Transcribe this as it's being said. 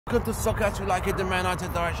Welcome to Soccer As We Like It, the Man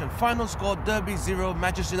United direction. Final score, Derby 0,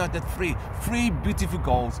 Manchester United 3. 3 beautiful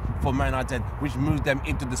goals for Man United, which moved them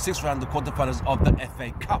into the 6th round, the quarterfinals of the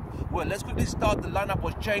FA Cup. Well, let's quickly start. The lineup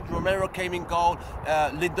was changed. Romero came in goal,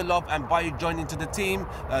 Lindelof and Bailly joined into the team.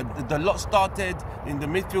 The lot started. In the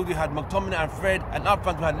midfield, we had McTominay and Fred, and up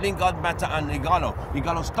front we had Lingard, Mata and IGHALO.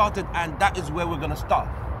 IGHALO started, and that is where we're going to start.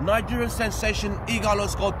 Nigerian sensation, IGHALO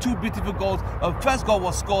scored 2 beautiful goals. First goal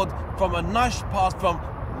was scored from a nice pass from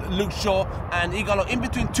Luke Shaw, and IGHALO in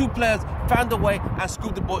between 2 players found a way and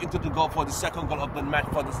scooped the ball into the goal for the second goal of the match,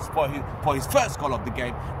 for his first goal of the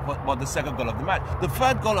game, but the second goal of the match. The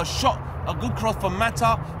third goal, a good cross from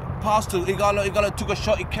Mata, pass to IGHALO. IGHALO took a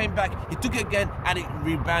shot, he came back, he took it again, and it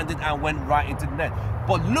rebounded and went right into the net.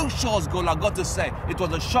 But Luke Shaw's goal, I got to say, it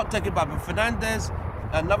was a shot taken by Fernandes,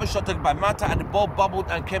 another shot taken by Mata, and the ball bubbled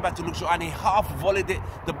and came back to Luke Shaw, and he half volleyed it.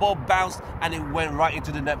 The ball bounced and it went right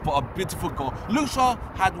into the net for a beautiful goal. Luke Shaw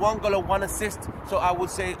had 1 goal and 1 assist, so I would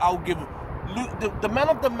say I'll give Luke, the man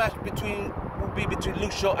of the match will be between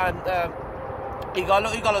Luke Shaw and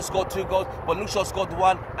IGHALO. IGHALO scored 2 goals, but Luke Shaw scored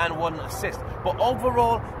 1 and 1 assist. But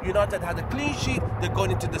overall, United had a clean sheet. They're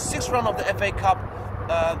going into the 6th round of the FA Cup.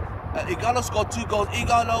 IGHALO scored 2 goals.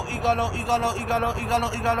 IGHALO.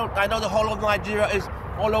 I know the whole of Nigeria is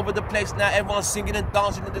all over the place now. Everyone's singing and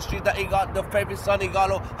dancing in the street that the favourite son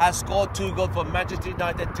IGHALO has scored 2 goals for Manchester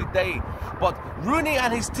United today. But Rooney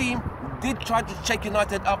and his team did try to shake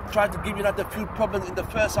United up, tried to give United a few problems in the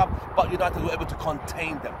first half, but United were able to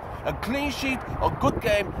contain them. A clean sheet, a good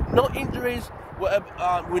game, no injuries.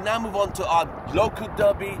 We now move on to our local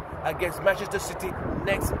derby against Manchester City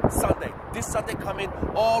next Sunday. This Sunday coming,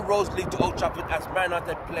 all roads lead to Old Trafford as Man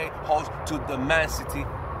United play host to the Man City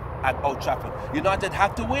at Old Trafford. United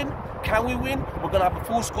have to win. Can we win? We're going to have a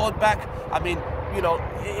full squad back. I mean, you know,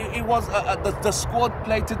 it was the squad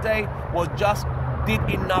play today was just did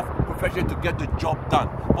enough professionally to get the job done.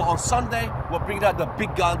 But on Sunday, we're bringing out the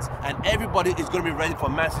big guns, and everybody is going to be ready for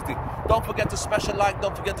Man City. Don't forget to smash a like.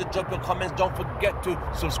 Don't forget to drop your comments. Don't forget to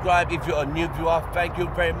subscribe if you're a new viewer. Thank you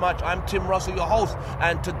very much. I'm Tim Russell, your host,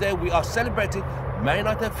 and today we are celebrating Man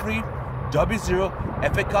United 3, Derby 0,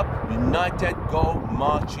 FA Cup. United go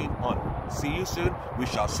marching on. See you soon. We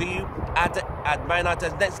shall see you at Man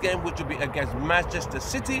United's next game, which will be against Manchester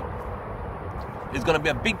City. It's going to be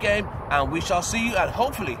a big game, and we shall see you, and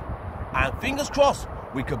hopefully, and fingers crossed,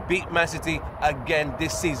 we could beat Man City again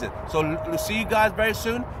this season. So we'll see you guys very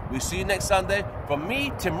soon. We'll see you next Sunday. From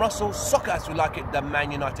me, Tim Russell, Soccer As We Like It, the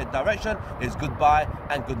Man United direction is goodbye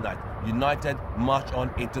and good night. United march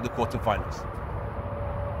on into the quarterfinals.